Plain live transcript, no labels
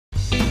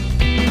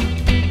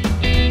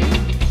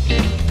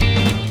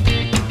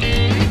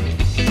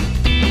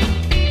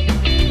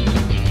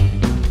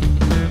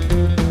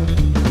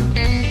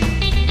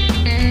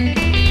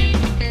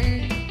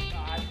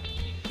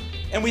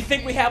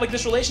have like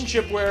this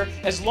relationship where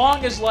as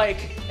long as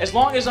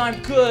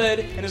I'm good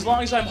and as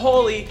long as I'm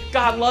holy,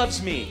 God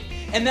loves me.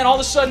 And then all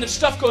of a sudden if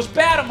stuff goes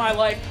bad in my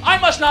life, I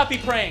must not be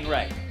praying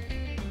right.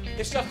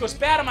 If stuff goes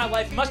bad in my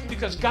life, it must be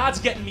because God's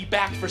getting me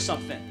back for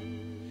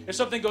something. If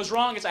something goes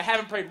wrong, it's I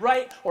haven't prayed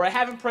right, or I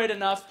haven't prayed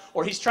enough,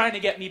 or he's trying to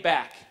get me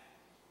back.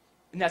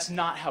 And that's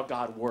not how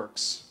God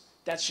works.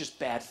 That's just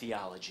bad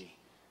theology.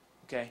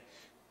 Okay?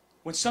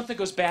 When something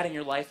goes bad in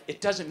your life,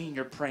 it doesn't mean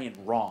you're praying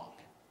wrong,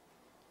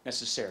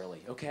 necessarily,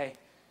 okay?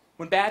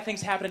 When bad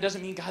things happen, it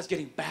doesn't mean God's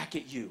getting back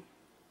at you.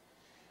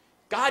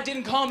 God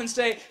didn't come and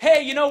say,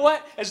 hey, you know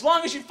what? As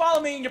long as you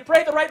follow me and you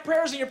pray the right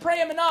prayers and you pray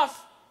them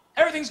enough,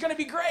 everything's going to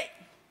be great.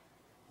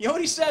 You know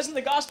what he says in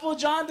the Gospel of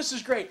John? This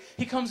is great.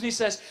 He comes and he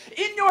says,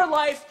 in your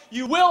life,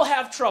 you will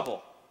have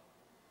trouble.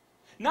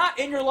 Not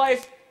in your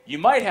life, you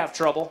might have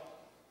trouble.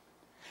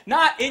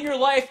 Not in your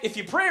life, if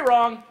you pray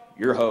wrong,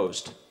 you're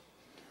hosed.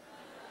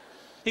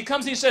 He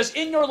comes and he says,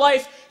 in your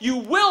life, you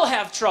will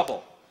have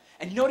trouble.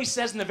 And you know what he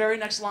says in the very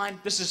next line?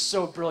 This is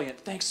so brilliant.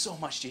 Thanks so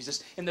much,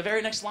 Jesus. In the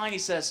very next line, he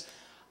says,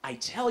 I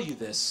tell you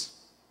this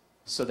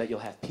so that you'll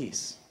have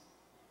peace.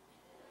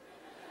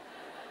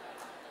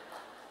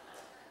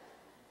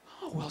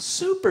 Oh, well,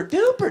 super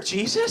duper,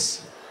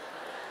 Jesus.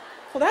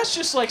 Well, that's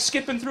just like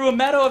skipping through a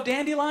meadow of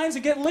dandelions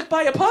and getting licked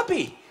by a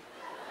puppy.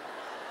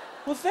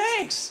 Well,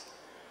 thanks.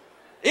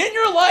 In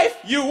your life,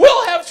 you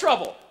will have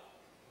trouble.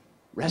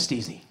 Rest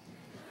easy.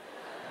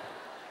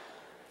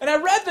 And I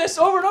read this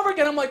over and over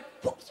again. I'm like,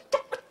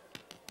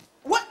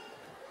 what?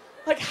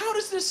 Like, how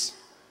does this?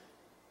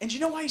 And you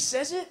know why he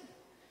says it?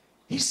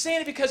 He's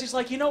saying it because he's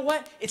like, you know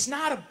what? It's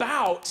not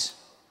about,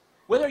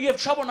 whether you have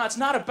trouble or not, it's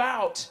not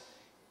about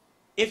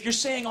if you're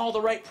saying all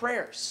the right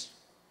prayers.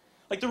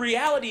 Like, the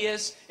reality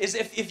is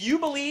if you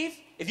believe,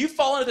 if you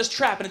fall into this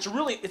trap, and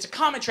it's a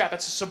common trap,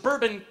 it's a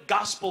suburban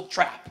gospel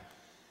trap.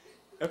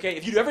 Okay,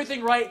 if you do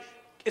everything right,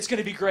 it's going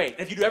to be great.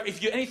 And if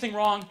you do anything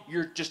wrong,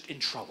 you're just in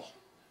trouble.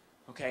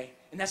 Okay?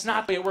 And that's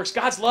not the way it works.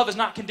 God's love is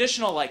not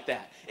conditional like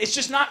that. It's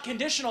just not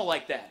conditional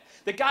like that.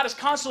 That God is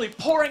constantly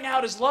pouring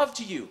out his love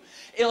to you.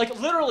 Like,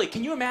 literally,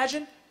 can you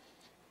imagine?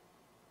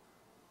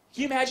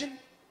 Can you imagine?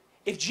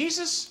 If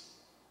Jesus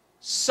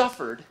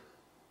suffered,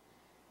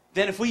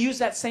 then if we use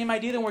that same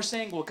idea, then we're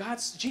saying, well,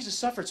 Jesus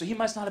suffered, so he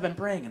must not have been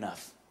praying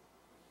enough.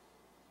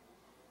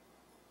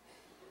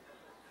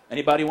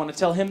 Anybody want to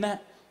tell him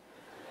that?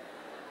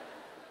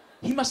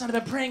 He must not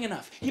have been praying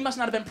enough. He must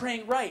not have been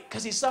praying right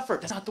because he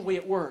suffered. That's not the way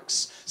it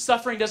works.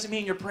 Suffering doesn't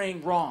mean you're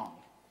praying wrong.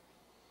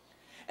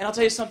 And I'll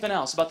tell you something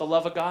else about the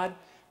love of God.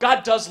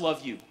 God does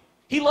love you.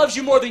 He loves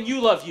you more than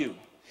you love you.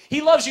 He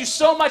loves you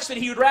so much that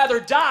he would rather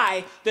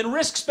die than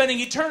risk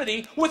spending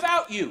eternity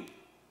without you.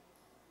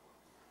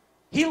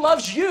 He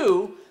loves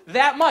you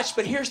that much,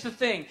 but here's the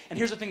thing, and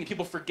here's the thing that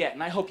people forget,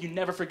 and I hope you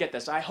never forget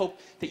this. I hope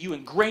that you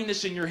ingrain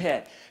this in your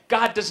head.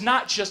 God does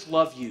not just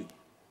love you.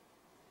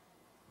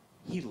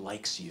 He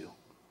likes you.